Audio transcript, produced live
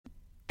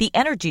The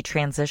energy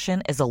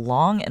transition is a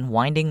long and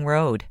winding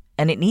road,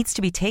 and it needs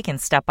to be taken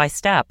step by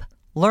step.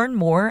 Learn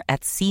more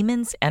at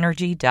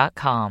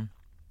SiemensEnergy.com.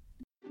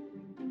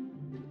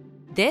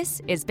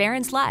 This is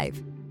Barron's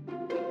Live.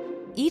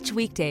 Each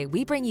weekday,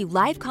 we bring you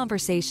live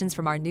conversations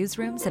from our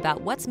newsrooms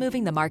about what's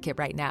moving the market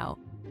right now.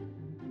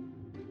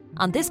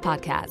 On this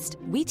podcast,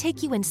 we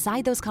take you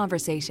inside those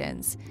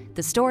conversations,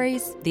 the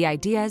stories, the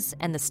ideas,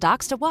 and the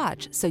stocks to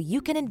watch so you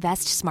can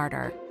invest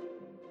smarter.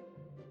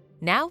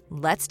 Now,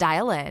 let's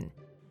dial in.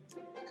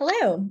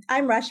 Hello,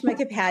 I'm Rashma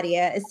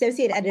Kapadia,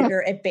 Associate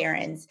Editor at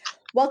Barron's.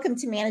 Welcome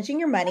to Managing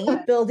Your Money,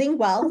 Building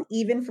Wealth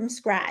Even from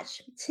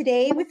Scratch.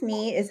 Today with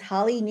me is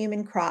Holly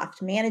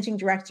Newman-Croft, Managing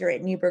Director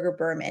at Neuberger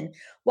Berman.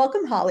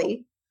 Welcome,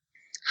 Holly.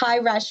 Hi,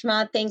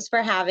 Rashma. Thanks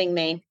for having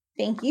me.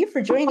 Thank you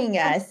for joining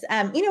us.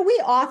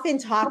 We often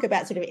talk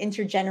about sort of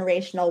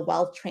intergenerational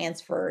wealth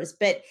transfers,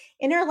 but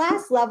in our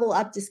last Level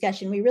Up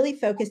discussion, we really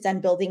focused on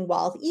building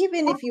wealth,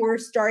 even if you were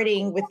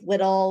starting with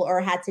little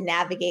or had to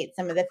navigate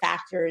some of the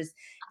factors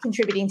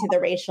contributing to the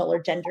racial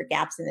or gender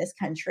gaps in this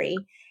country.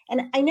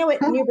 And I know at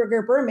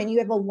Neuberger Berman, you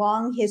have a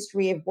long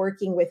history of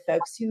working with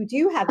folks who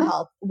do have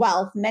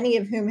wealth, many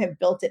of whom have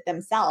built it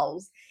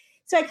themselves.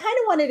 So I kind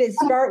of wanted to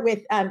start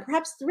with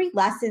perhaps 3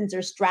 lessons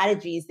or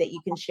strategies that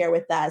you can share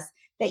with us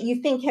that you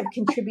think have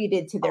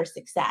contributed to their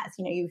success.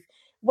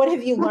 What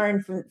have you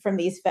learned from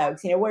these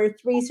folks? What are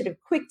 3 sort of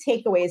quick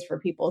takeaways for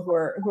people who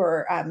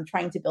are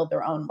trying to build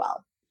their own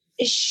wealth?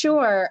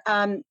 Sure.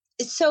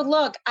 So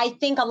look, I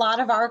think a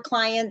lot of our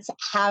clients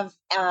have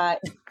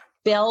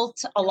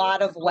built a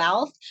lot of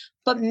wealth,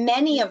 but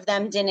many of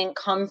them didn't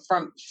come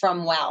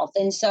from wealth.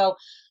 And so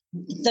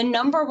the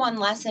number one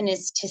lesson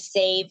is to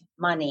save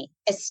money.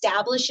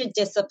 Establish a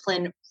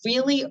discipline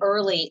really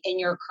early in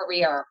your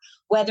career,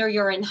 whether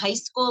you're in high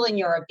school and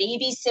you're a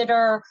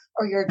babysitter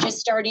or you're just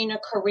starting a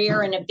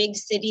career in a big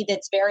city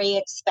that's very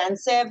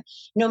expensive.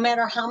 No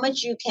matter how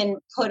much you can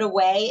put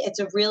away, it's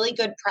a really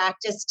good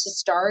practice to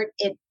start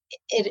at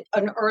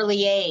an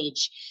early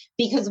age,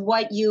 because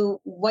what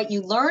you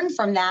learn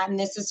from that, and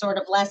this is sort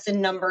of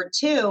lesson number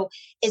 2,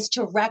 is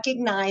to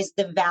recognize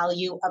the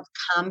value of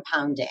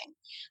compounding.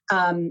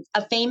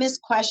 A famous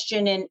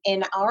question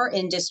in our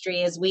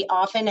industry is we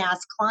often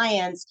ask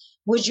clients,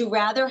 would you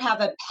rather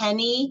have a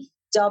penny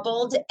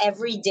doubled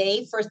every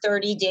day for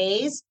 30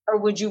 days, or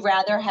would you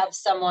rather have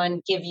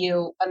someone give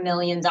you $1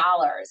 million?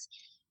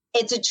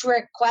 It's a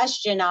trick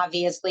question,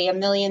 obviously. $1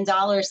 million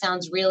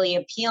sounds really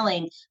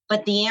appealing,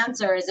 but the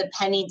answer is a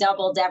penny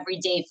doubled every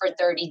day for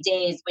 30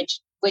 days, which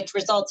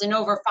results in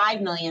over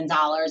 $5 million.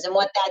 And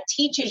what that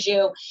teaches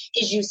you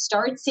is you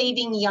start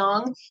saving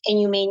young and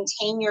you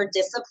maintain your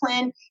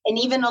discipline, and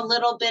even a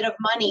little bit of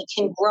money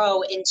can grow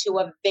into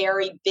a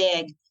very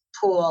big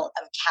pool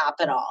of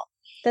capital.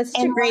 That's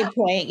a great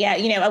point.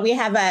 Yeah. We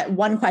have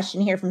one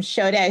question here from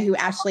Shoda who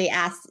actually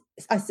asked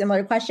a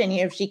similar question,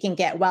 if she can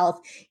get wealth,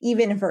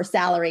 even if her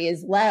salary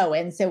is low.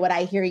 And so what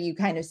I hear you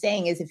kind of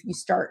saying is if you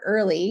start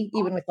early,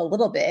 even with a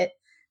little bit,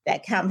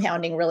 that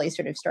compounding really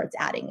sort of starts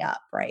adding up,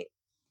 right?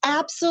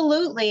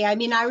 Absolutely. I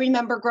mean, I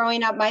remember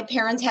growing up, my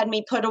parents had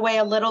me put away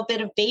a little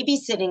bit of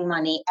babysitting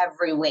money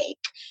every week.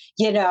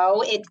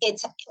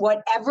 It's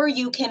whatever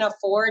you can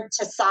afford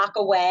to sock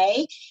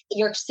away,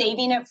 you're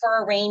saving it for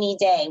a rainy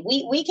day.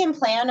 We can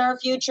plan our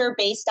future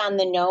based on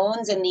the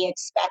knowns and the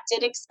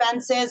expected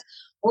expenses.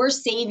 We're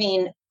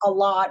saving a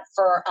lot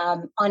for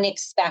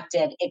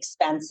unexpected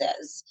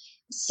expenses.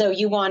 So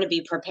you want to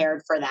be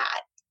prepared for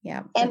that.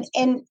 Yeah.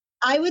 And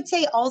I would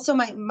say also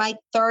my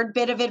third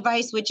bit of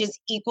advice, which is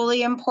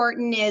equally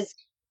important, is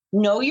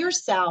know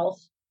yourself,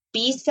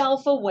 be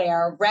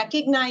self-aware,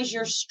 recognize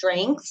your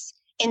strengths,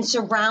 and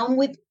surround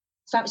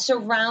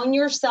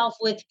yourself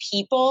with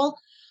people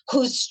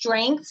whose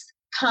strengths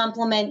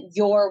complement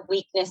your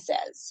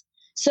weaknesses.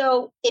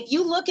 So if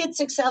you look at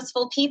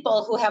successful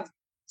people who have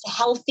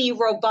healthy,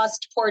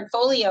 robust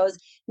portfolios,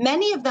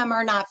 many of them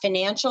are not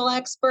financial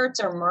experts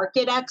or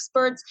market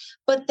experts,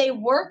 but they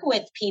work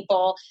with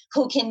people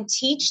who can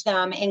teach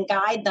them and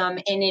guide them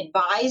and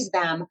advise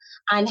them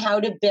on how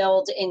to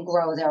build and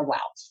grow their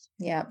wealth.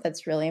 Yeah,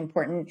 that's really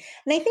important.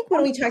 And I think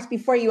when we talked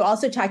before, you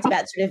also talked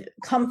about sort of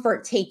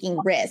comfort taking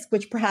risk,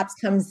 which perhaps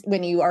comes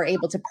when you are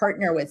able to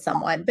partner with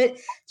someone. But talk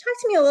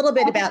to me a little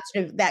bit about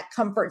sort of that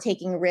comfort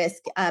taking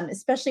risk,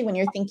 especially when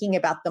you're thinking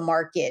about the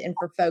market and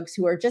for folks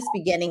who are just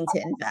beginning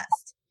to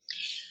invest.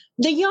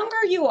 The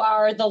younger you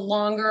are, the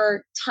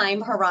longer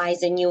time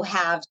horizon you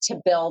have to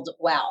build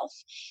wealth.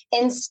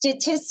 And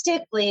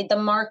statistically, the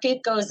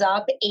market goes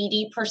up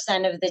 80%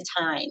 of the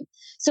time.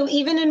 So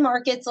even in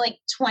markets like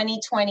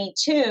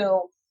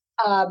 2022,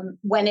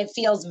 when it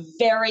feels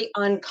very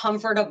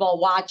uncomfortable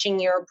watching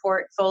your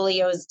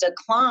portfolios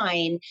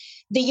decline,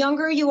 the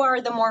younger you are,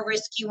 the more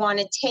risk you want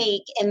to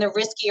take and the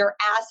riskier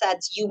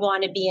assets you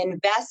want to be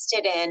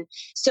invested in,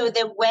 so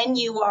that when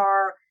you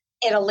are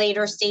at a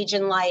later stage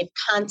in life,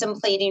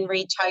 contemplating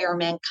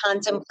retirement,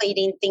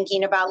 contemplating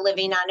thinking about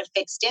living on a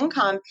fixed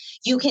income,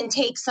 you can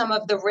take some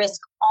of the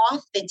risk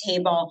off the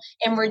table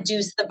and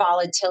reduce the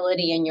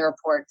volatility in your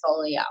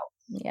portfolio.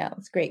 Yeah,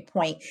 that's a great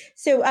point.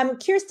 So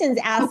Kirsten's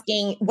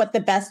asking what the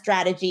best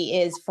strategy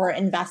is for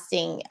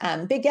investing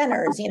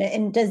beginners,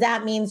 and does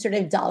that mean sort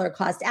of dollar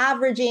cost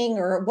averaging,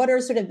 or what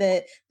are sort of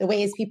the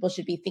ways people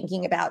should be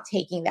thinking about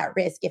taking that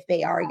risk if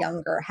they are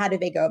younger? How do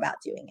they go about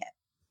doing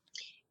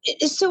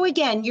it? So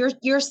again,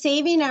 you're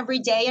saving every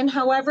day, and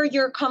however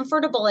you're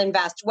comfortable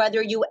invest,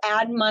 whether you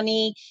add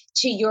money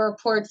to your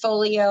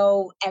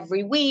portfolio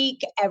every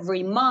week,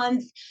 every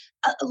month.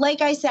 Like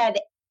I said,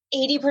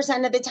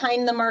 80% of the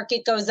time the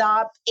market goes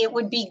up. It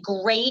would be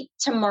great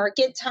to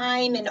market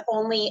time and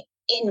only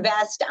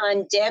invest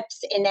on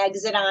dips and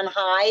exit on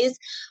highs.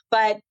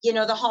 But,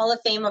 the Hall of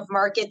Fame of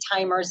market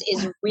timers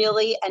is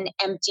really an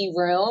empty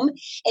room.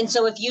 And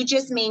so if you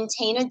just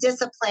maintain a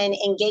discipline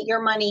and get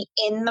your money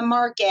in the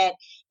market,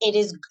 it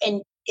is,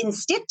 and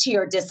stick to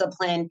your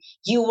discipline,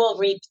 you will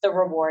reap the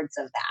rewards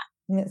of that.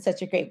 That's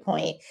such a great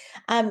point.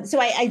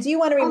 So I do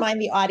want to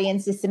remind the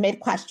audience to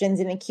submit questions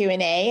in the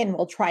Q&A, and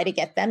we'll try to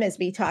get them as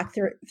we talk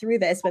through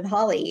this with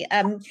Holly.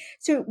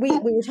 So we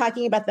were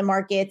talking about the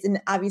markets,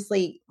 and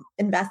obviously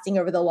investing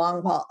over the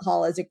long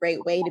haul is a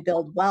great way to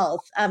build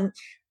wealth.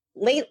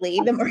 Lately,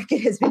 the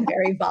market has been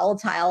very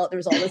volatile.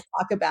 There's all this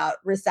talk about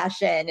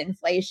recession,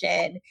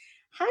 inflation.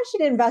 How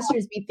should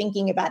investors be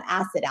thinking about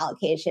asset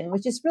allocation,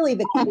 which is really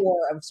the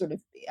core of sort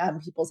of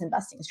people's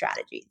investing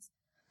strategies?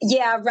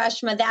 Yeah,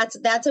 Reshma,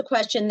 that's a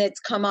question that's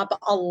come up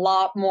a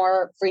lot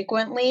more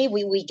frequently.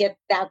 We get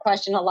that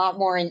question a lot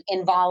more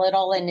in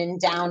volatile and in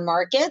down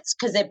markets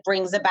because it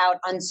brings about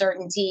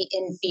uncertainty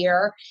and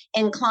fear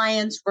in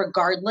clients,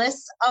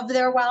 regardless of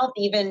their wealth.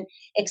 Even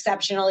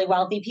exceptionally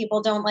wealthy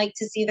people don't like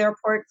to see their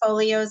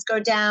portfolios go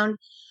down.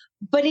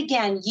 But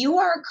again, you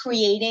are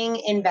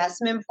creating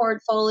investment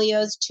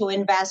portfolios to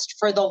invest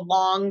for the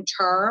long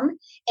term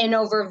and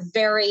over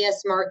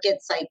various market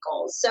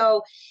cycles.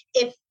 So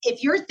if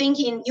you're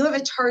thinking you have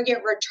a target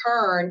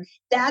return,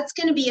 that's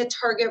going to be a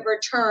target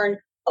return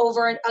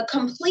over a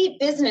complete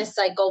business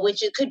cycle,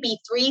 which it could be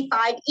 3,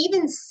 5,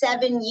 even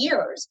 7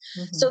 years.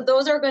 Mm-hmm. So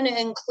those are going to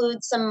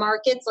include some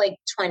markets like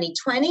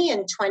 2020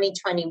 and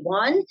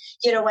 2021,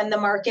 when the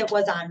market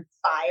was on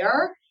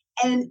fire.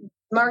 And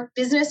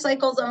business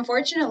cycles,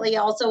 unfortunately,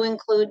 also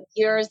include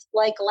years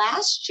like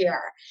last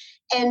year.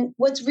 And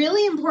what's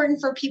really important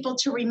for people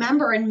to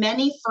remember, and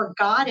many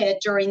forgot it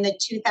during the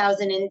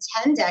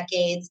 2010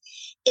 decades,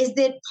 is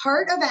that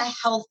part of a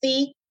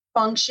healthy,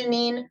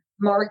 functioning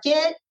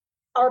market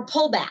are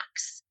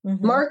pullbacks.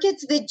 Mm-hmm.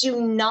 Markets that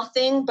do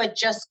nothing but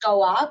just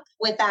go up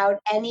without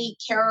any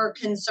care or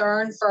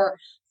concern for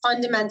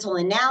fundamental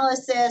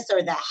analysis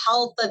or the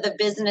health of the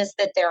business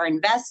that they're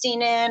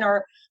investing in,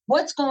 or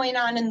what's going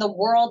on in the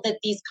world that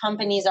these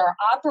companies are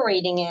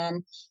operating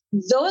in,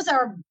 those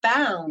are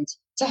bound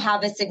to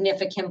have a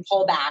significant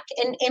pullback.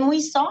 And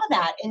we saw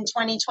that in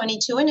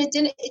 2022, and it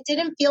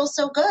didn't feel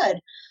so good.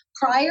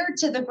 Prior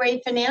to the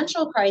great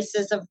financial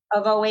crisis of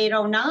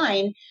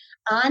 08-09,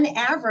 on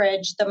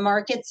average, the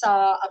market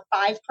saw a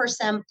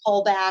 5%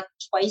 pullback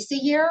twice a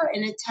year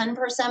and a 10%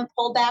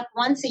 pullback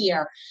once a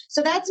year.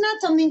 So that's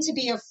not something to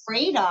be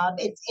afraid of.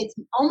 It's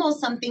almost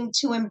something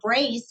to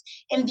embrace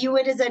and view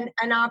it as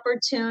an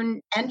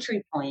opportune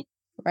entry point.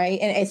 Right.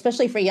 And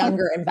especially for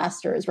younger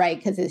investors, right?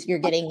 Because you're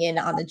getting in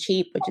on the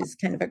cheap, which is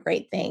kind of a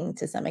great thing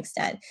to some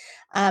extent.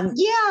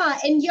 Yeah.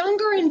 And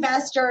younger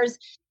investors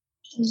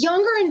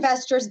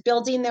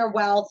building their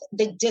wealth,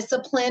 the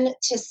discipline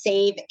to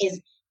save is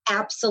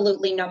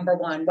absolutely number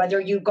one. Whether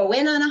you go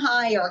in on a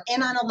high or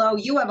in on a low,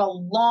 you have a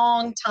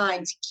long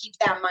time to keep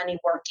that money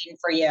working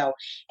for you.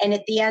 And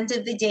at the end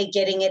of the day,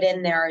 getting it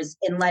in there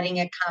and letting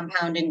it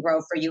compound and grow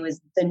for you is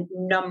the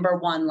number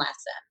one lesson.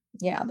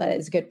 Yeah, that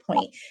is a good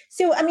point.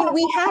 So,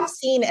 we have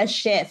seen a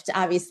shift,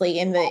 obviously,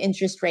 in the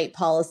interest rate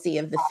policy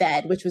of the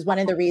Fed, which was one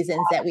of the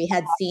reasons that we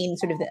had seen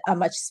sort of a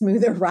much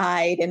smoother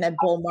ride in a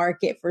bull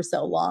market for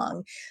so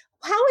long.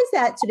 How is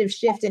that sort of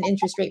shift in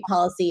interest rate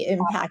policy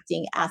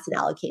impacting asset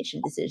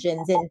allocation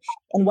decisions,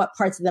 and what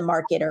parts of the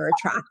market are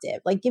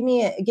attractive? Like, give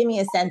me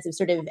a sense of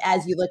sort of,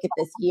 as you look at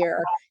this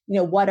year,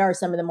 what are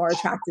some of the more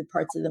attractive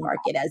parts of the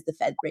market as the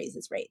Fed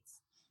raises rates?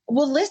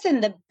 Well,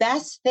 listen, the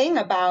best thing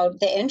about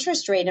the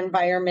interest rate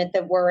environment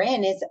that we're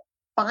in is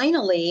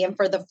finally, and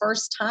for the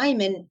first time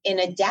in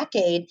a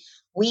decade,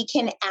 we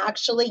can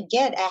actually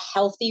get a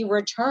healthy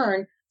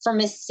return from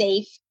a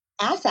safe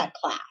asset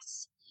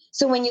class.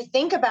 So when you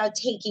think about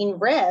taking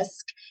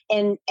risk,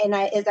 and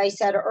as I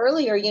said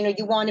earlier,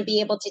 you want to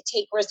be able to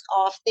take risk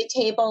off the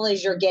table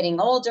as you're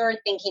getting older,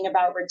 thinking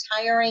about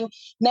retiring.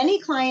 Many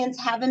clients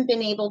haven't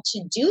been able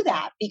to do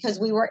that because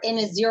we were in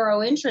a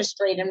zero interest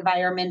rate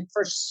environment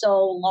for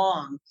so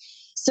long.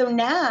 So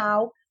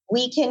now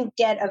we can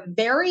get a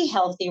very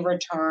healthy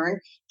return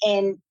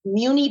in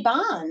muni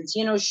bonds.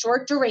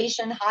 Short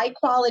duration, high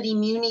quality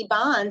muni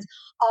bonds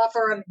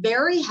offer a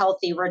very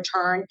healthy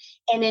return.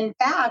 And in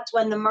fact,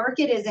 when the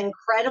market is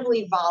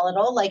incredibly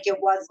volatile, like it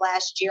was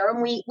last year,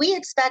 and we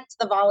expect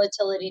the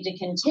volatility to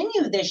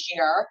continue this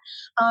year,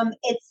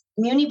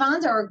 muni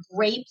bonds are a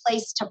great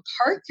place to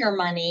park your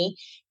money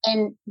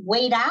and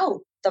wait out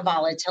the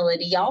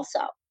volatility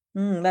also.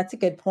 That's a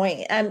good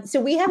point.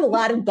 So we have a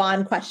lot of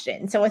bond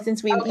questions. So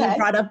since we Okay.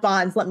 brought up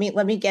bonds, let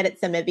me get at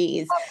some of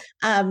these.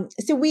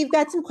 So we've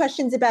got some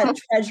questions about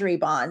treasury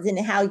bonds and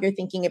how you're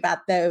thinking about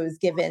those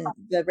given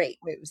the rate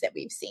moves that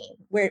we've seen.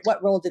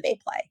 What role do they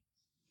play?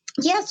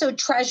 Yeah, so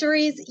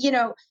treasuries,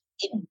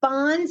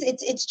 bonds,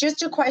 it's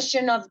just a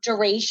question of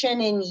duration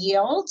and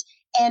yield.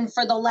 And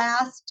for the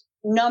last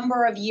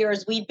number of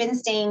years, we've been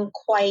staying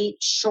quite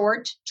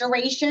short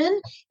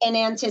duration in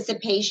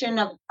anticipation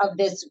of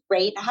this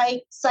rate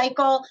hike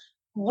cycle.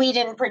 We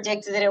didn't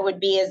predict that it would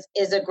be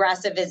as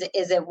aggressive as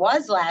it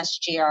was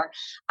last year.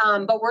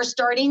 But we're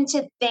starting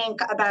to think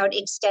about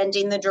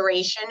extending the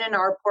duration in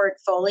our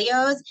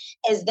portfolios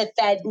as the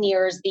Fed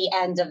nears the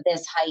end of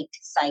this hike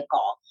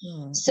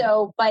cycle.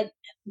 So, but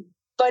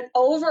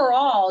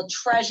overall,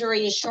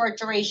 treasuries, short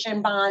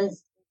duration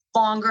bonds,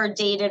 longer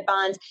dated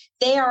bonds,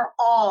 they are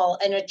all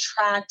an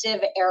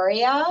attractive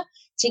area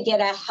to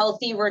get a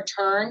healthy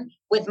return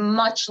with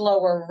much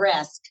lower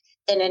risk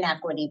than an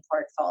equity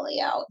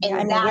portfolio.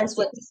 And that's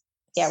what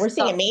we're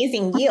seeing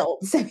amazing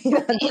yields.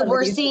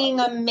 We're seeing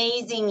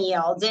amazing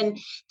yields. And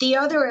the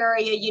other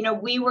area,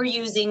 we were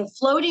using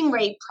floating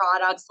rate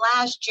products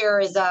last year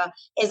as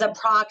a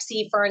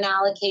proxy for an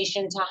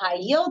allocation to high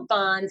yield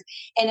bonds.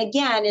 And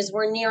again, as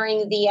we're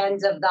nearing the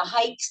end of the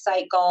hike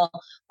cycle,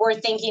 we're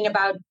thinking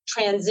about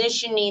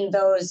transitioning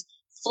those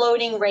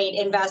floating rate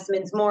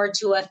investments more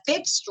to a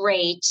fixed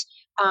rate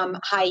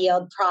high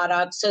yield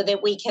product so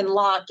that we can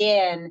lock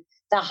in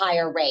the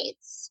higher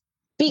rates.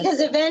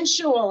 Because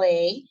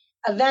eventually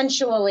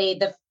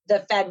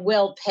the Fed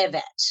will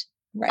pivot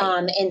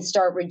and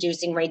start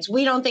reducing rates.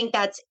 We don't think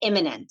that's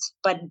imminent,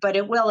 but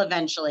it will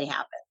eventually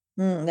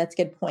happen. That's a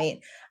good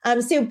point.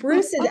 So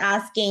Bruce is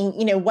asking,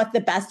 what the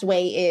best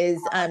way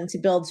is to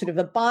build sort of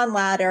a bond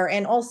ladder,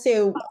 and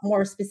also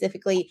more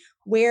specifically,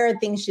 where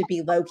things should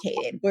be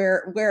located,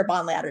 where a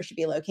bond ladder should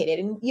be located.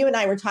 And you and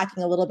I were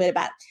talking a little bit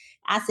about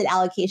asset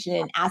allocation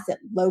and asset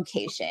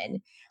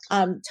location.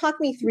 Talk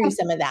me through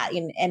some of that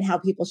and how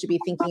people should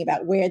be thinking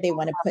about where they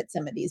want to put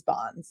some of these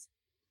bonds.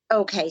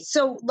 Okay,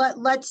 so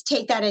let's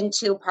take that in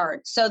two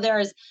parts. So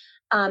there's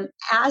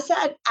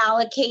asset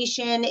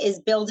allocation is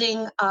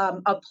building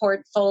a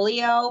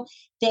portfolio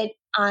that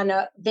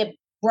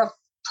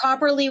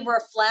properly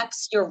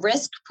reflects your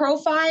risk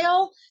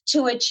profile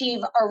to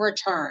achieve a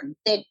return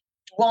that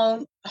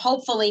won't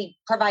hopefully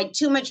provide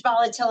too much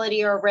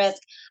volatility or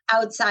risk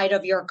outside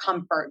of your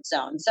comfort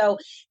zone. So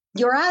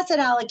your asset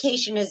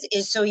allocation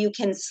is so you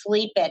can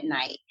sleep at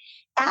night.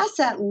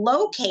 Asset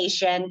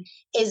location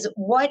is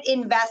what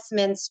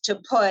investments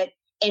to put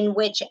in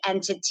which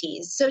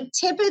entities. So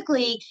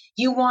typically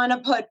you want to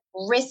put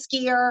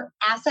riskier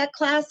asset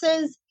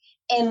classes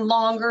in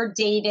longer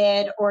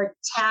dated or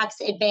tax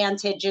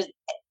advantaged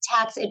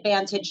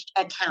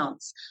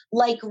accounts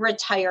like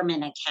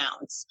retirement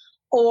accounts.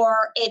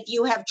 Or if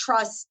you have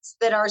trusts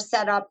that are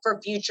set up for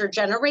future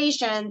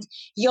generations,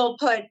 you'll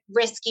put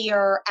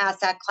riskier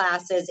asset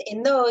classes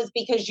in those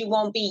because you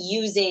won't be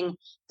using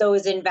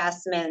those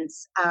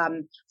investments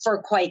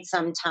for quite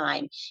some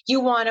time.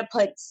 You want to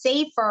put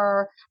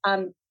safer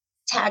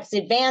tax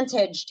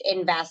advantaged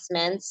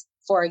investments,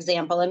 for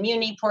example, a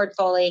muni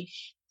portfolio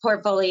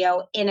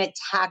in a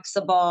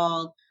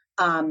taxable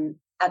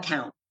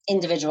account,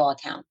 individual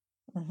account.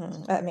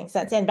 That makes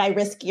sense. And by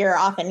riskier,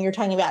 often you're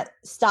talking about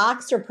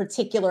stocks or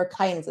particular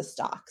kinds of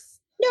stocks.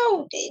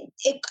 No,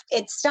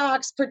 it's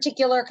stocks,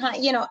 particular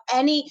kind,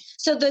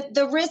 so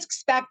the risk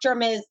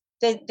spectrum is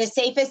the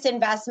safest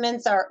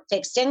investments are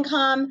fixed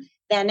income,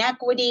 then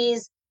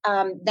equities,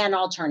 then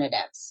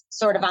alternatives,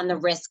 sort of on the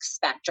risk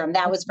spectrum.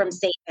 That was from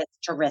safest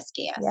to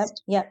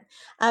riskiest. Yep.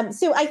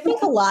 So I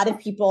think a lot of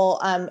people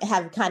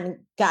have kind of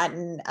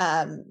gotten,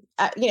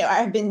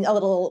 have been a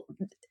little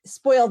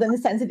spoiled in the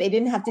sense that they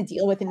didn't have to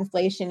deal with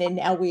inflation, and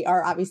now we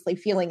are obviously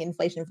feeling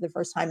inflation for the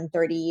first time in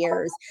 30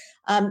 years.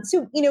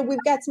 So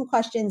we've got some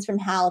questions from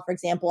Hal, for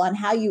example, on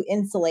how you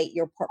insulate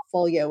your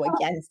portfolio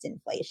against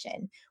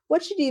inflation.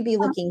 What should you be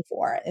looking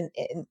for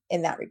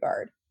in that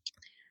regard?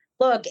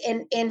 Look,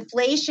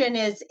 inflation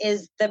is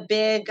the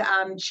big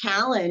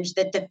challenge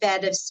that the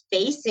Fed is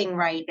facing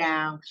right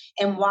now,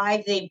 and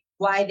why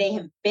they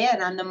have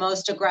been on the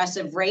most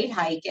aggressive rate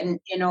hike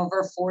in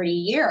over 40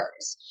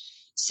 years.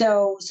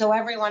 So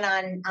everyone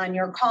on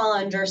your call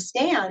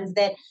understands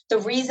that the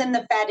reason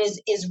the Fed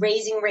is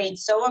raising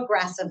rates so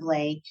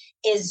aggressively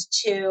is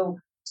to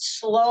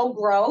slow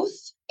growth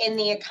in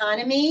the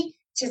economy,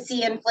 to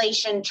see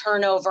inflation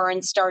turn over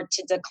and start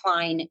to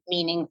decline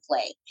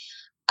meaningfully.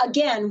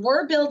 Again,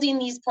 we're building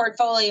these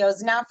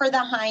portfolios not for the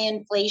high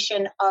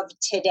inflation of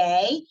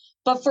today,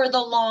 but for the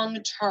long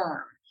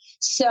term.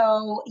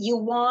 So you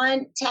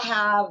want to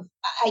have,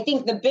 I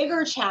think the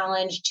bigger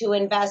challenge to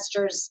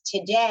investors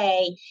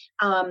today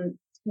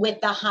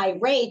with the high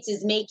rates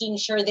is making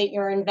sure that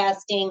you're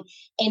investing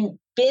in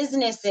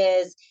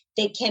businesses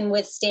that can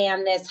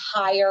withstand this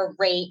higher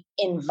rate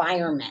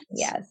environment.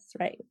 Yes,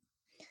 right.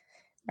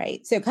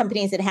 Right. So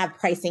companies that have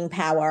pricing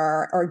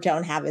power or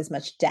don't have as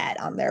much debt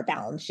on their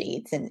balance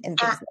sheets and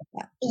things like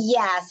that.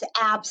 Yes,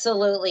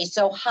 absolutely.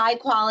 So high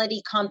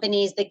quality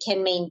companies that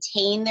can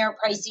maintain their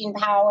pricing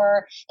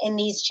power in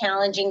these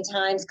challenging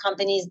times,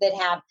 companies that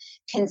have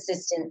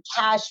consistent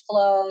cash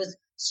flows,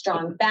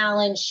 strong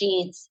balance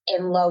sheets,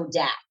 and low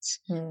debt.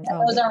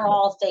 Those are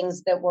all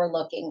things that we're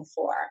looking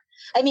for.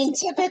 I mean,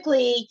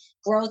 typically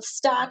growth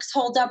stocks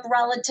hold up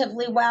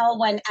relatively well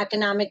when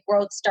economic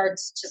growth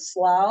starts to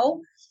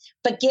slow.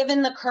 But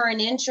given the current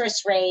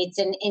interest rates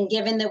and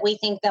given that we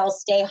think they'll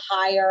stay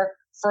higher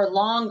for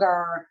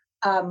longer,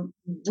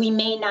 we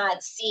may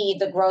not see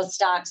the growth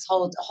stocks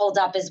hold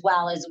up as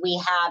well as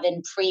we have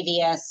in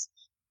previous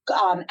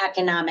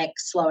economic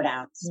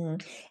slowdowns.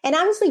 And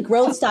obviously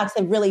growth stocks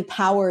have really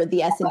powered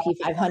the S&P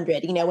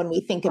 500. You know, when we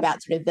think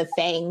about sort of the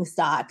FANG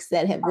stocks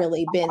that have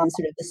really been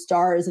sort of the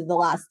stars of the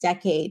last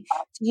decade,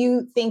 do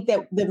you think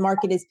that the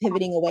market is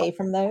pivoting away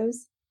from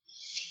those?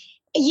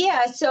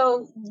 Yeah,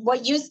 so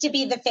what used to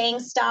be the FANG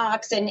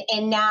stocks and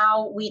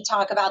now we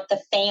talk about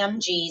the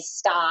FAMG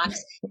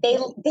stocks,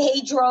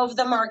 they drove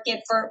the market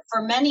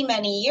for many,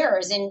 many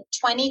years. In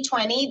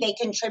 2020, they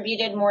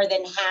contributed more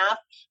than half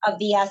of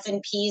the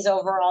S&P's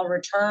overall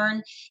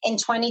return. In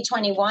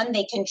 2021,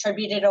 they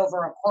contributed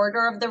over a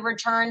quarter of the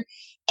return.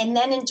 And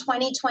then in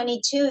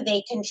 2022,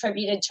 they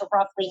contributed to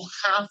roughly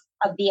half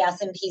of the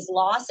S&P's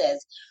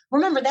losses.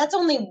 Remember, that's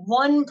only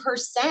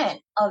 1%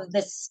 of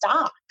the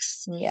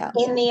stocks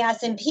in the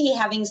S&P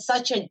having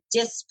such a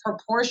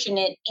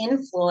disproportionate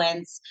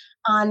influence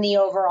on the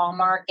overall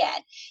market.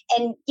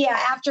 And yeah,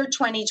 after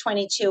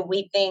 2022,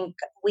 we think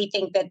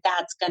that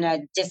that's going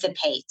to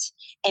dissipate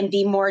and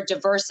be more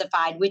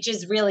diversified, which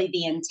is really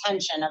the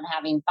intention of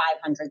having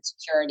 500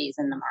 securities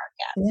in the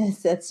market.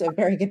 Yes, that's a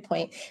very good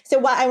point. So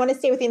while I want to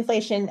stay with the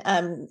inflation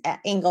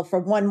angle for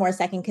one more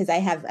second, because I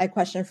have a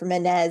question from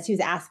Inez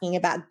who's asking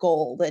about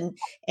gold and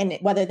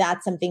whether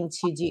that's something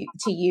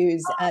to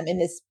use in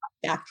this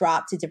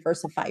backdrop to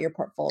diversify your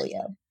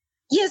portfolio.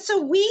 Yeah,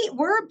 so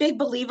we're a big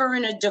believer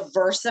in a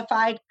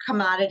diversified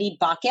commodity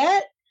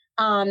bucket.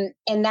 And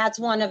that's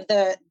one of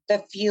the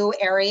few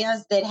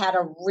areas that had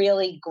a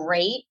really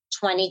great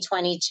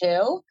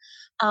 2022.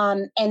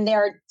 And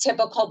they're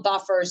typical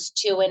buffers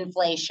to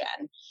inflation.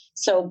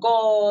 So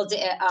gold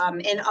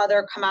and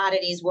other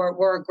commodities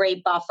were a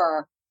great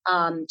buffer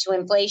to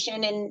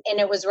inflation, and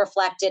it was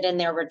reflected in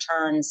their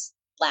returns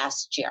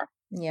last year.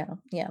 Yeah.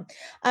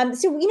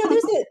 So, you know,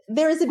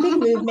 there is a big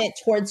movement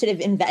towards sort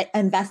of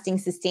investing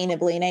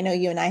sustainably. And I know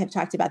you and I have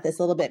talked about this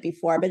a little bit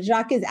before, but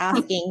Jacques is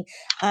asking,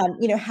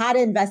 how to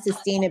invest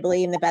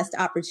sustainably in the best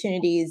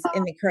opportunities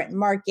in the current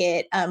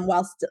market,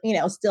 while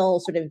still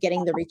sort of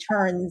getting the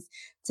returns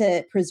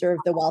to preserve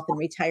the wealth in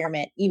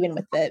retirement, even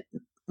with the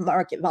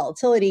market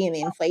volatility and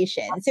the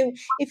inflation. So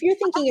if you're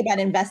thinking about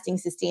investing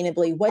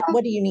sustainably, what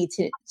do you need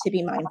to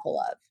be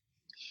mindful of?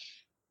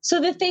 So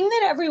the thing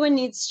that everyone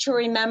needs to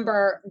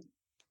remember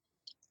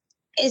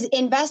is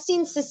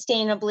investing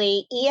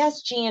sustainably,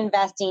 ESG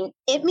investing,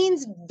 it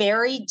means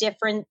very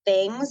different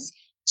things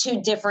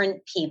to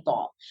different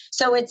people.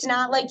 So it's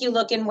not like you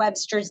look in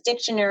Webster's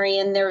dictionary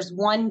and there's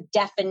one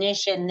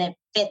definition that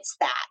fits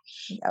that.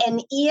 Yep.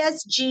 And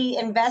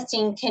ESG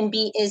investing can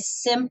be as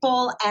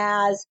simple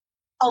as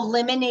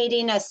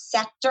eliminating a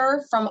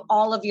sector from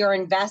all of your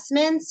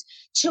investments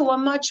to a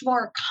much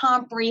more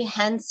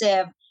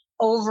comprehensive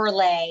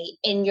overlay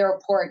in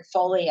your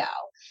portfolio.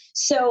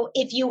 So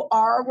if you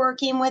are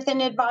working with an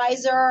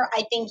advisor,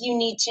 I think you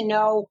need to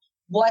know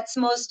what's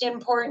most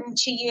important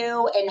to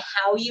you and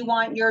how you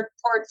want your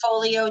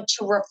portfolio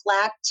to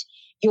reflect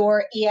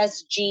your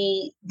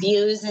ESG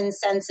views and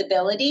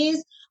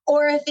sensibilities,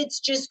 or if it's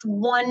just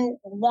one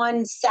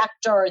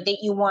sector that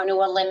you want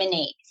to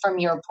eliminate from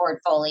your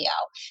portfolio.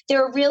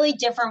 There are really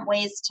different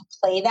ways to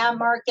play that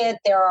market.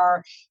 There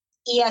are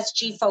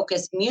ESG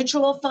focused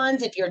mutual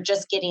funds if you're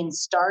just getting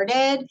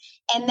started.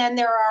 And then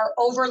there are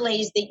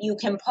overlays that you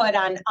can put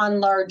on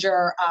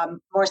larger,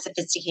 more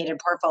sophisticated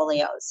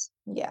portfolios.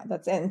 Yeah,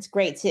 it's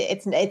great.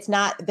 It's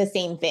not the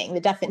same thing. The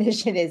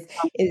definition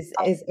is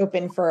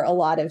open for a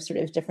lot of sort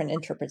of different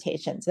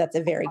interpretations. So that's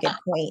a very good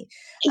point.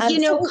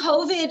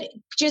 COVID,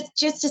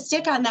 just to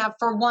stick on that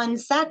for 1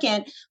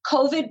 second,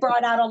 COVID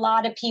brought out a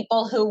lot of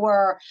people who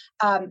were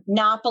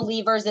not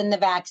believers in the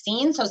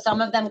vaccine. So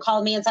some of them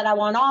called me and said, I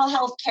want all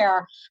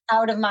healthcare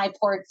out of my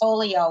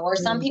portfolio. Or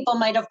some people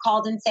might have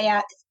called and say,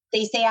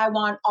 I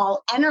want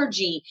all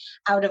energy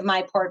out of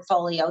my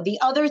portfolio. The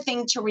other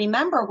thing to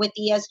remember with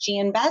ESG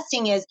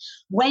investing is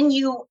when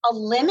you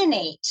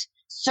eliminate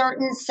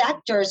certain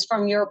sectors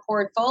from your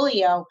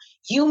portfolio,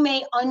 you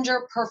may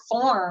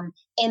underperform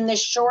in the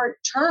short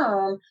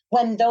term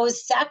when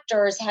those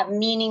sectors have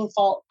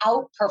meaningful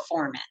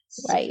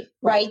outperformance.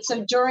 Right.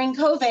 So during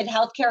COVID,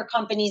 healthcare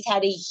companies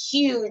had a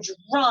huge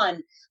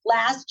run.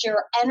 Last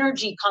year,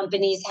 energy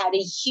companies had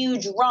a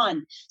huge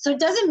run. So it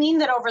doesn't mean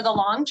that over the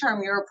long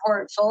term, your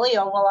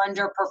portfolio will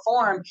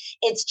underperform.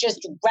 It's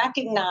just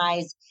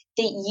recognize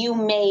that you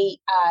may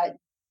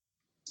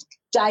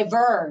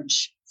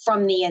diverge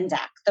from the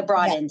index, the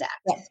broad index.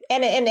 Yes.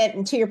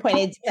 And to your point,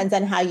 it depends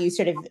on how you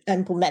sort of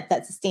implement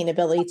that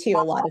sustainability too.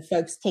 A lot of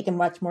folks take a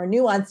much more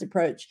nuanced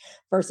approach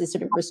versus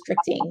sort of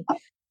restricting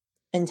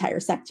entire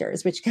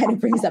sectors, which kind of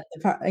brings up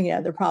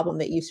the problem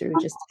that you sort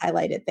of just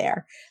highlighted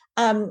there.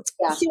 So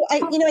I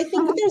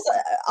think that there's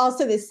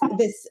also this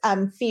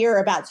fear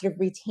about sort of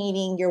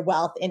retaining your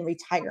wealth in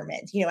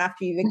retirement.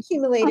 After you've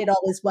accumulated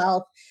all this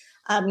wealth,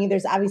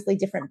 there's obviously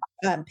different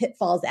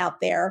pitfalls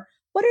out there.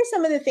 What are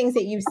some of the things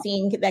that you've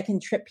seen that can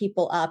trip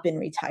people up in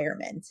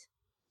retirement?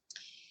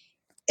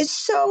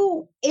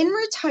 So in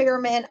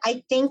retirement,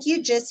 I think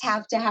you just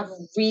have to have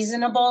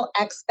reasonable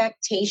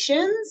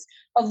expectations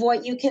of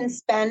what you can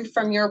spend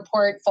from your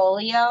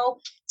portfolio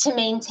to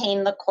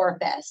maintain the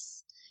corpus.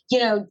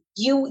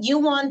 You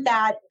want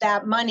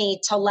that money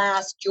to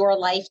last your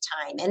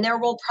lifetime, and there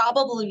will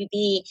probably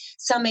be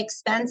some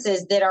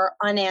expenses that are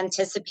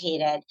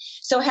unanticipated.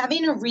 So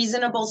having a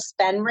reasonable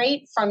spend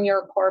rate from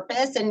your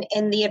corpus,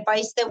 and the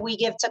advice that we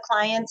give to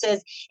clients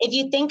is, if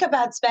you think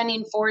about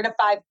spending 4 to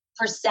 5%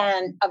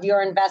 of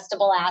your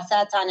investable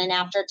assets on an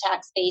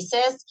after-tax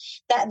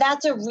basis,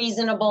 that's a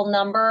reasonable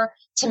number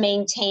to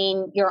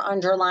maintain your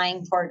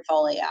underlying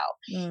portfolio.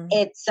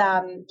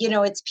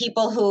 It's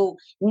people who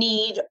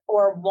need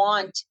or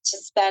want to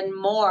spend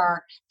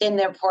more than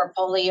their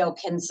portfolio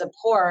can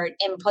support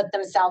and put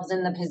themselves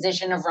in the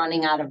position of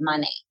running out of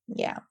money.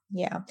 Yeah.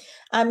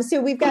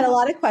 So we've got a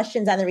lot of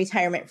questions on the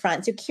retirement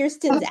front. So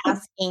Kirsten's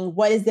asking,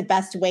 what is the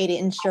best way to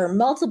ensure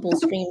multiple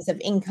streams of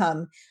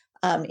income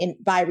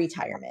by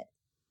retirement?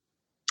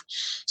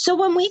 So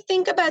when we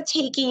think about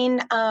taking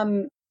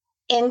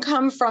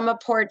income from a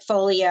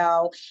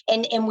portfolio,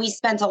 and we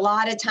spent a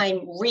lot of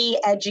time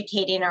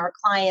re-educating our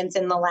clients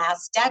in the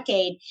last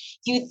decade,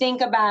 you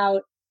think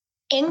about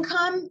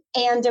income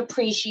and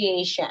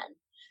appreciation.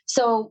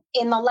 So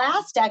in the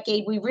last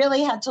decade, we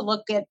really had to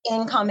look at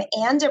income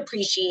and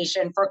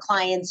appreciation for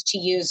clients to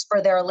use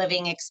for their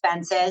living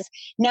expenses.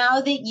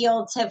 Now that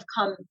yields have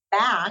come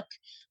back,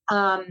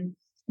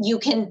 you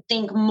can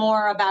think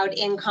more about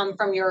income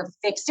from your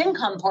fixed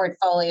income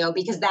portfolio,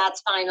 because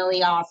that's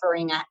finally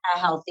offering a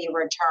healthy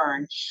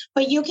return.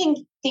 But you can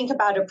think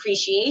about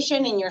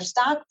appreciation in your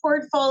stock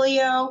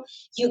portfolio.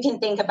 You can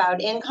think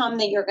about income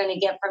that you're going to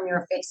get from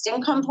your fixed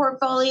income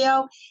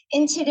portfolio.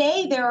 And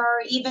today, there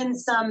are even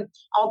some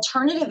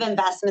alternative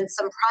investments,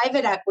 some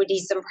private equity,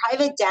 some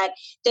private debt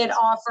that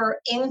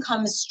offer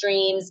income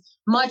streams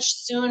much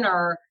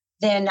sooner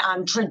than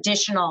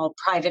traditional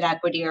private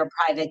equity or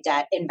private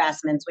debt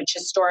investments, which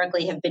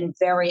historically have been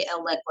very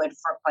illiquid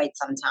for quite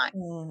some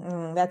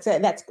time. That's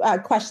a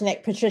question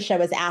that Patricia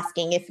was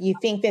asking. If you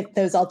think that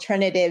those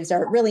alternatives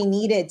are really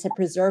needed to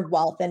preserve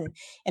wealth and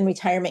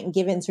retirement, and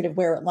given sort of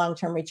where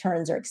long-term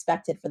returns are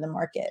expected for the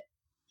market.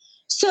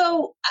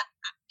 So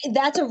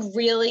that's a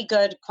really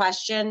good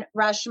question,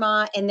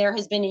 Reshma. And there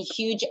has been a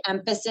huge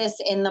emphasis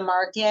in the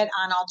market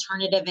on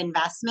alternative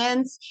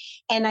investments.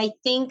 And I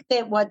think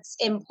that what's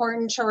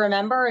important to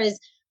remember is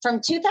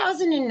from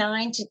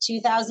 2009 to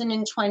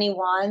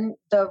 2021,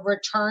 the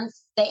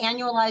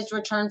annualized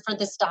return for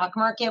the stock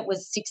market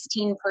was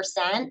 16%.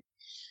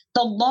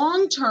 The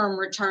long-term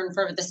return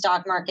for the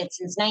stock market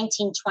since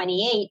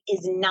 1928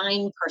 is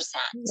 9%.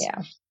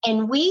 Yeah.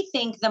 And we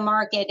think the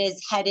market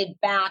is headed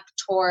back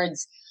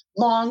towards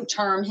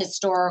long-term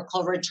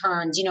historical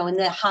returns, in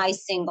the high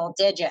single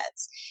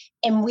digits.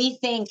 And we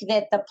think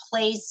that the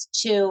place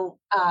to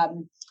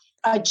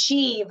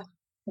achieve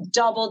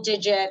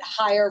double-digit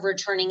higher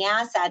returning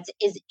assets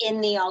is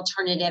in the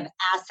alternative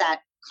asset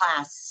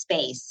class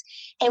space.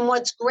 And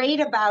what's great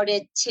about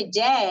it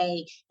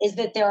today is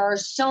that there are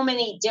so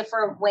many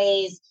different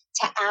ways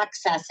to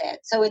access it.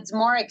 So it's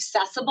more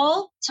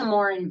accessible to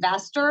more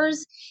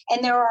investors.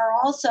 And there are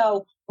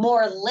also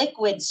more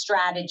liquid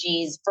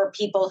strategies for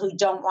people who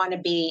don't want to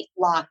be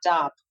locked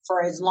up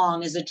for as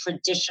long as a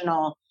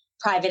traditional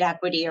private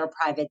equity or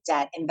private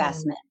debt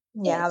investment.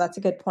 Yeah, that's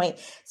a good point.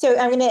 So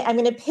I'm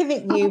gonna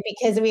pivot you,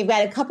 because we've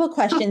got a couple of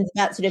questions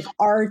about sort of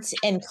art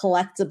and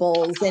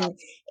collectibles,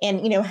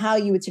 and how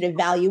you would sort of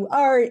value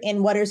art,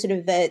 and what are sort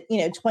of the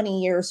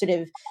 20-year sort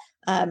of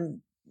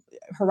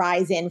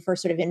horizon for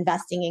sort of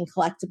investing in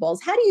collectibles.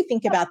 How do you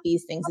think about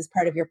these things as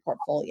part of your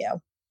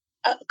portfolio?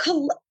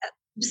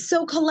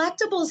 So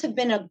collectibles have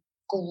been a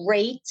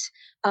great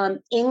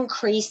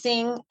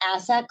increasing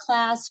asset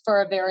class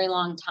for a very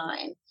long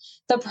time.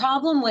 The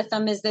problem with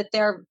them is that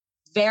they're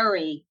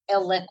very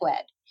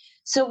illiquid.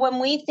 So when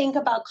we think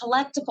about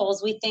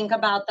collectibles, we think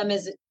about them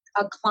as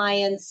a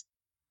client's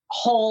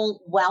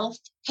whole wealth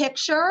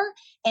picture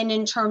and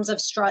in terms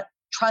of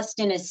trust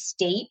and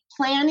estate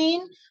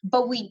planning,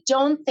 but we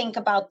don't think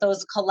about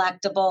those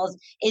collectibles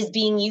as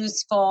being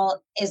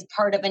useful as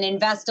part of an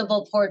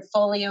investable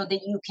portfolio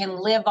that you can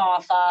live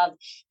off of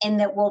and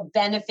that will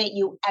benefit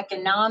you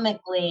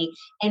economically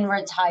in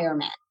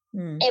retirement.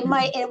 Mm-hmm.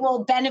 It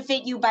will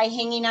benefit you by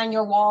hanging on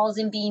your walls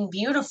and being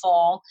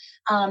beautiful,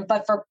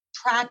 but for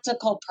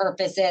practical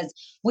purposes,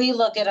 we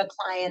look at a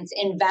client's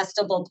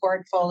investable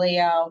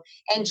portfolio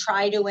and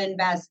try to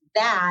invest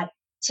that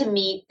to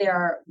meet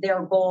their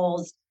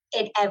goals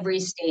at every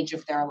stage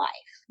of their life.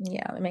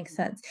 Yeah, that makes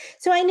sense.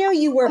 So I know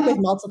you work with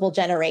multiple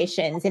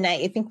generations, and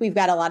I think we've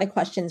got a lot of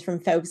questions from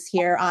folks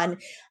here on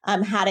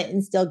how to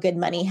instill good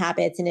money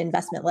habits and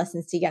investment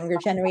lessons to younger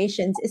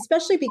generations,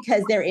 especially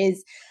because there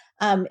is,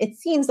 it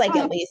seems like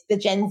at least the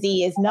Gen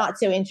Z is not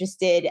so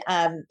interested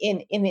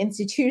in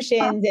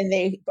institutions, and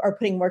they are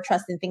putting more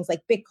trust in things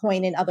like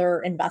Bitcoin and other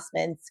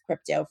investments,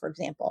 crypto, for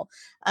example.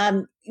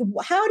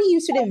 How do you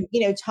sort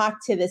of, talk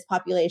to this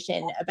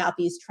population about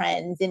these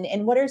trends,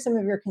 and what are some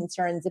of your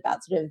concerns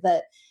about sort of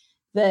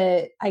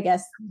the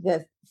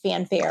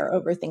fanfare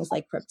over things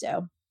like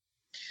crypto?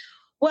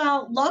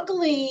 Well,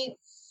 luckily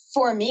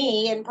for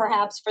me, and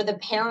perhaps for the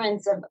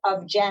parents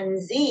of Gen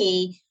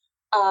Z,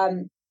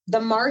 the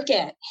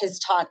market has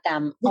taught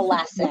them a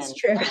lesson. That's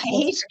true.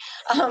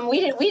 Right?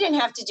 We didn't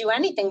have to do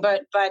anything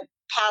but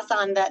pass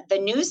on the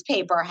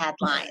newspaper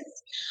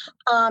headlines.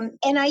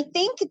 And I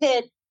think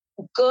that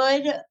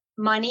good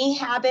money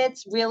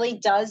habits really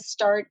does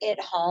start at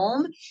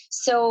home.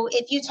 So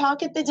if you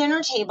talk at the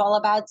dinner table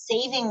about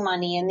saving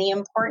money and the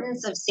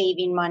importance of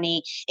saving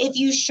money, if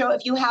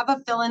you have a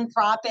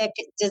philanthropic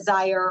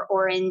desire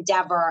or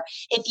endeavor,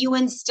 if you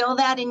instill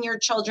that in your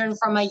children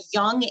from a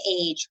young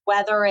age,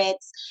 whether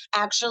it's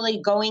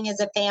actually going as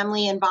a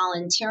family and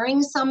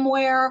volunteering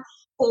somewhere,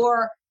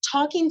 or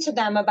talking to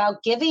them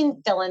about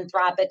giving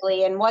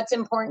philanthropically and what's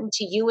important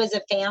to you as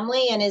a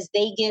family, and as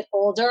they get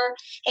older,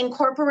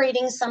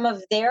 incorporating some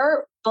of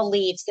their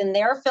beliefs and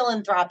their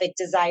philanthropic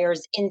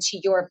desires into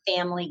your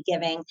family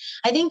giving.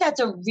 I think that's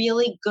a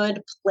really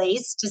good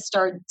place to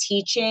start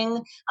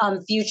teaching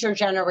future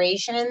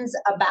generations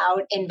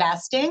about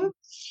investing.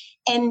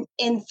 And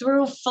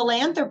through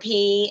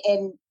philanthropy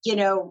and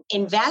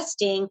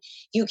investing,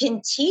 you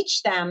can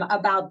teach them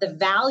about the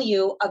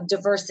value of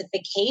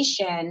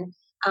diversification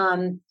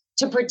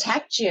to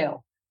protect you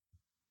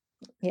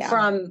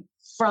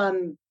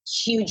from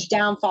huge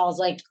downfalls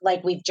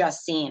like we've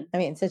just seen. I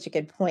mean, such a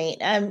good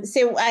point.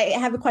 So I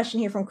have a question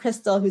here from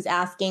Crystal, who's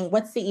asking,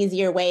 what's the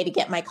easier way to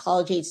get my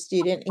college age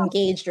student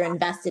engaged or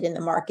invested in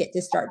the market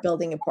to start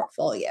building a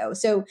portfolio?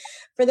 So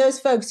for those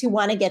folks who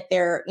want to get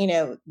their,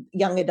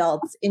 young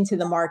adults into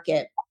the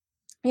market,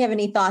 do you have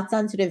any thoughts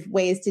on sort of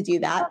ways to do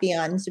that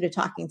beyond sort of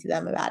talking to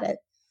them about it?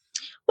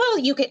 Well,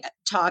 you can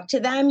talk to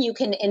them. You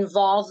can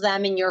involve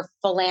them in your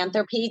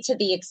philanthropy to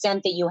the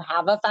extent that you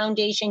have a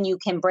foundation. You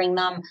can bring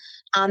them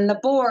on the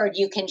board.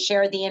 You can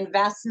share the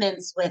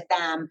investments with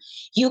them.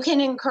 You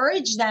can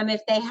encourage them,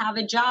 if they have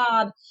a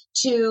job,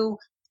 to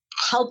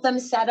help them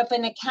set up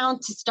an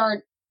account to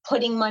start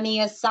putting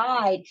money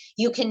aside.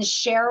 You can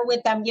share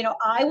with them.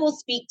 I will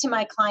speak to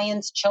my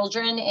clients'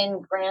 children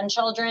and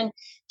grandchildren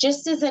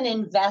just as an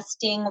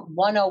investing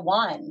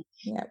 101.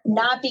 Yep.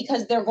 Not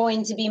because they're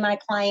going to be my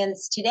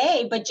clients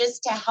today, but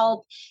just to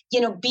help,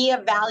 be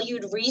a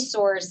valued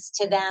resource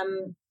to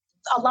them.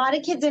 A lot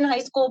of kids in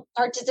high school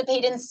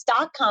participate in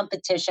stock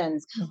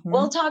competitions. Mm-hmm.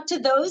 We'll talk to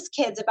those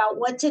kids about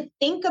what to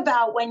think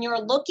about when you're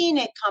looking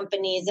at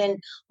companies and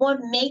what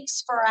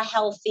makes for a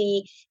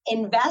healthy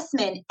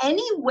investment.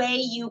 Any way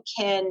you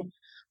can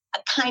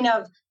kind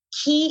of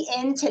key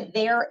into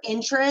their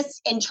interests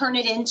and turn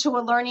it into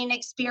a learning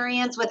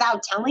experience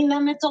without telling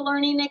them it's a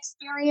learning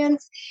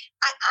experience,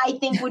 I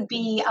think would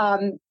be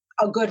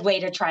a good way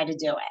to try to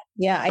do it.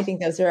 Yeah, I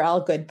think those are all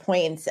good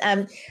points.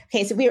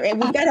 Okay, so we've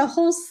got a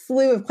whole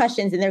slew of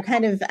questions, and they're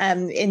kind of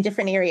in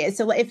different areas.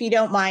 So if you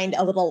don't mind,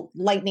 a little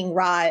lightning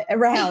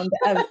round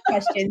of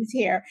questions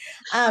here.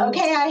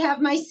 Okay, I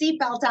have my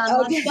seatbelt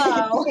on. Okay.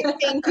 Let's go.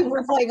 Thank you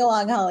for playing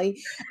along, Holly.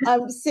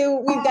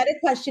 So we've got a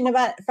question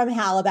from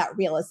Hal about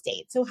real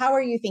estate. So how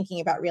are you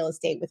thinking about real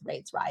estate with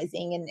rates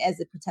rising and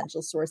as a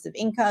potential source of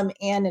income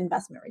and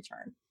investment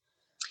return?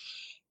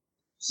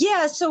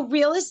 Yeah, so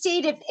real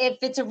estate, if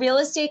it's a real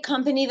estate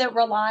company that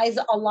relies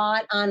a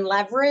lot on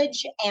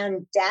leverage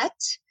and debt,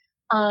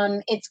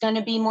 it's going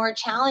to be more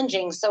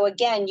challenging. So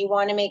again, you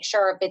want to make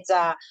sure if it's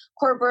a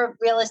corporate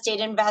real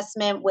estate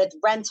investment with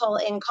rental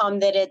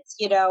income that it's,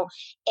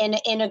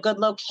 in a good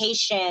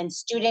location.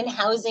 Student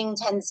housing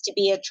tends to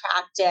be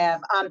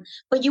attractive,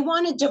 but you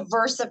want a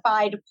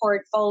diversified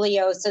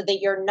portfolio so that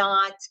you're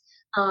not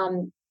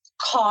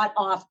caught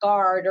off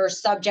guard or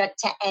subject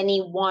to any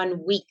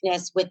one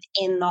weakness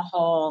within the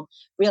whole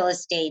real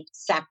estate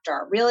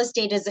sector. Real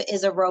estate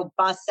is a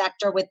robust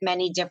sector with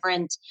many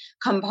different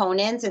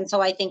components. And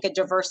so I think a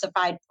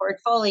diversified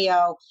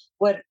portfolio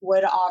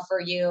would offer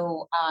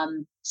you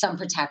some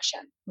protection.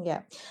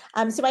 Yeah.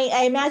 So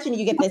I imagine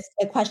you get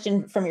a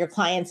question from your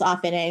clients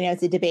often, and I know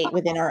it's a debate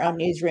within our own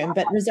newsroom,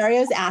 but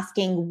Rosario's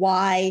asking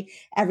why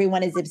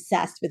everyone is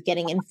obsessed with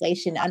getting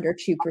inflation under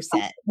 2%.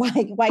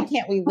 Why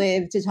can't we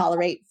live to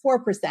tolerate 4%,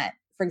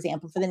 for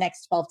example, for the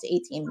next 12 to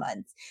 18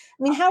 months?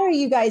 I mean, how are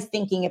you guys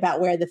thinking about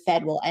where the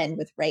Fed will end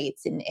with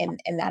rates and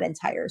that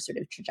entire sort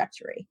of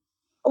trajectory?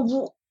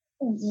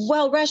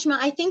 Well, Reshma,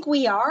 I think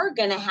we are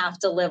going to have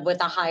to live with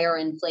a higher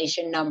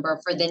inflation number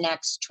for the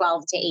next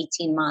 12 to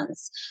 18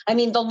 months. I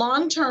mean, the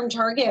long-term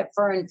target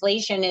for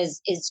inflation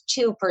is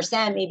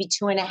 2%, maybe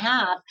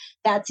 2.5%.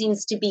 That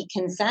seems to be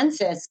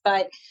consensus.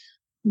 But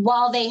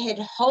while they had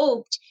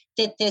hoped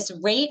that this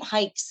rate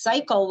hike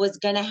cycle was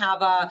going to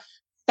have a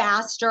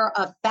faster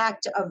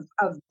effect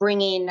of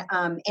bringing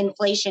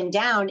inflation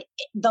down.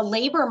 The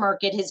labor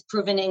market has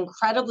proven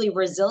incredibly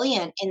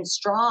resilient and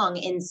strong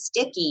and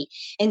sticky.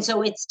 And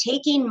so it's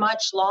taking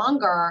much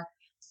longer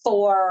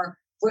for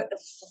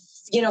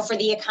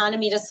the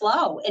economy to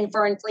slow and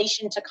for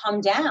inflation to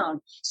come down.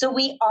 So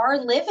we are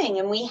living,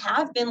 and we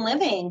have been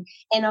living,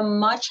 in a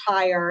much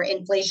higher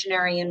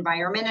inflationary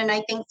environment. And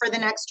I think for the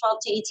next 12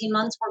 to 18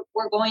 months,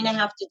 we're going to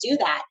have to do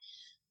that.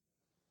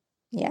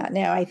 Yeah,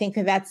 no, I think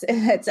that's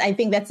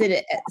something that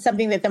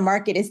the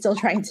market is still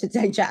trying to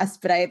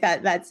digest, but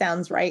that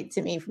sounds right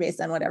to me based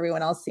on what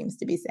everyone else seems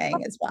to be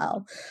saying as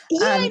well.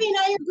 Yeah, I mean,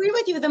 I agree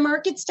with you. The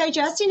market's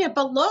digesting it,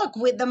 but look,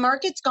 the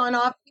market's gone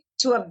off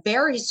to a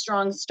very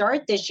strong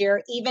start this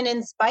year, even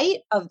in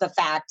spite of the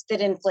fact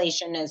that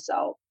inflation is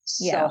so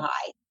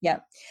high. Yeah.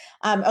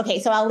 Okay,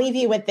 so I'll leave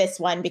you with this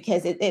one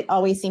because it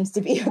always seems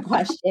to be a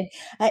question.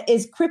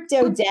 Is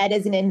crypto dead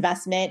as an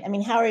investment? I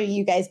mean, how are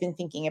you guys been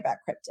thinking about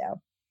crypto?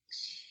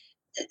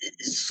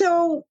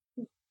 So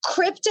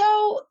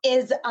crypto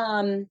is,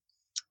 I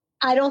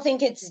don't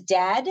think it's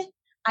dead.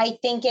 I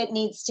think it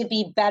needs to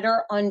be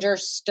better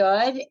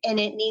understood, and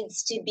it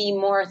needs to be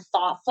more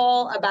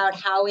thoughtful about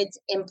how it's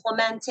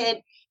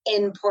implemented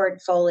in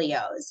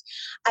portfolios.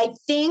 I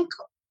think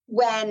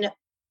when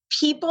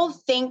people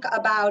think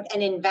about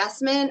an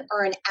investment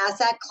or an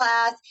asset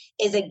class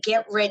as a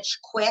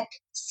get-rich-quick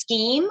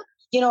scheme,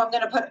 I'm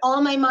going to put all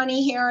my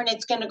money here and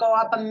it's going to go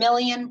up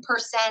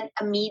 1,000,000%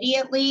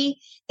 immediately.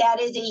 That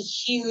is a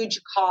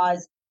huge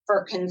cause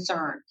for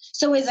concern.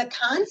 So as a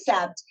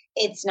concept,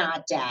 it's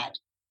not dead,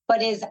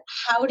 but is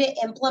how to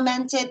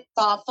implement it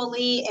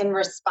thoughtfully and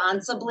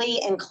responsibly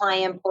in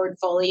client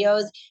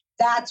portfolios.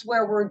 That's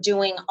where we're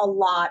doing a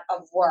lot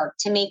of work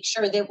to make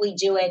sure that we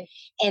do it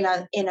in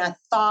a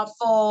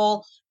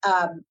thoughtful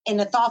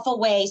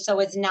way, so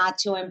as not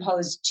to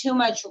impose too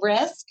much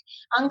risk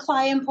on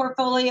client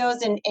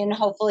portfolios and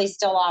hopefully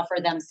still offer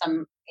them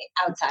some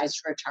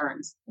outsized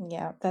returns.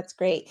 Yeah, that's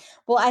great.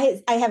 Well,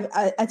 I have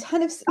a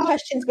ton of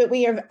questions, but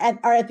we are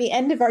at the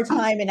end of our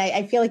time, and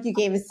I feel like you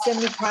gave us so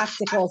many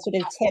practical sort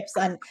of tips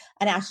on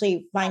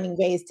actually finding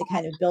ways to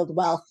kind of build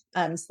wealth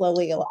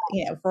slowly,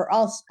 for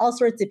all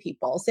sorts of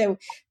people. So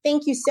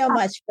thank you so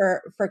much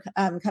for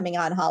coming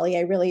on, Holly.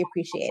 I really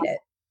appreciate it.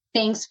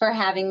 Thanks for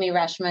having me,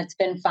 Reshma. It's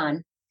been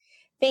fun.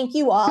 Thank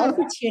you all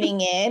for tuning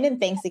in. And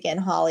thanks again,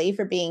 Holly,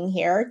 for being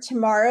here.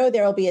 Tomorrow,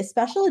 there will be a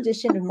special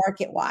edition of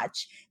Market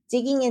Watch,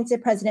 digging into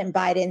President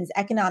Biden's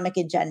economic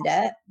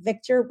agenda.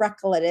 Victor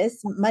Recolidis,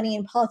 money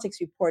and politics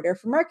reporter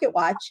for Market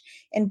Watch,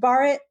 and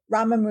Bharat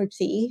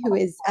Ramamurthy, who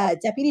is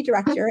deputy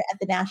director at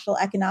the National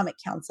Economic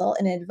Council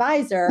and an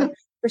advisor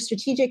for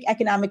strategic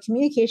economic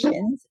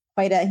communications,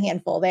 quite a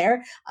handful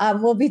there,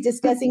 will be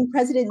discussing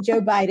President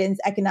Joe Biden's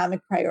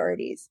economic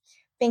priorities.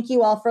 Thank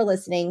you all for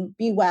listening.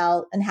 Be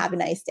well and have a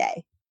nice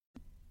day.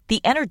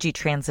 The energy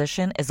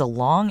transition is a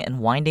long and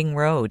winding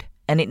road,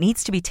 and it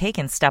needs to be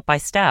taken step by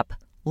step.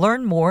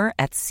 Learn more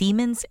at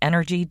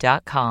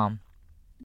SiemensEnergy.com.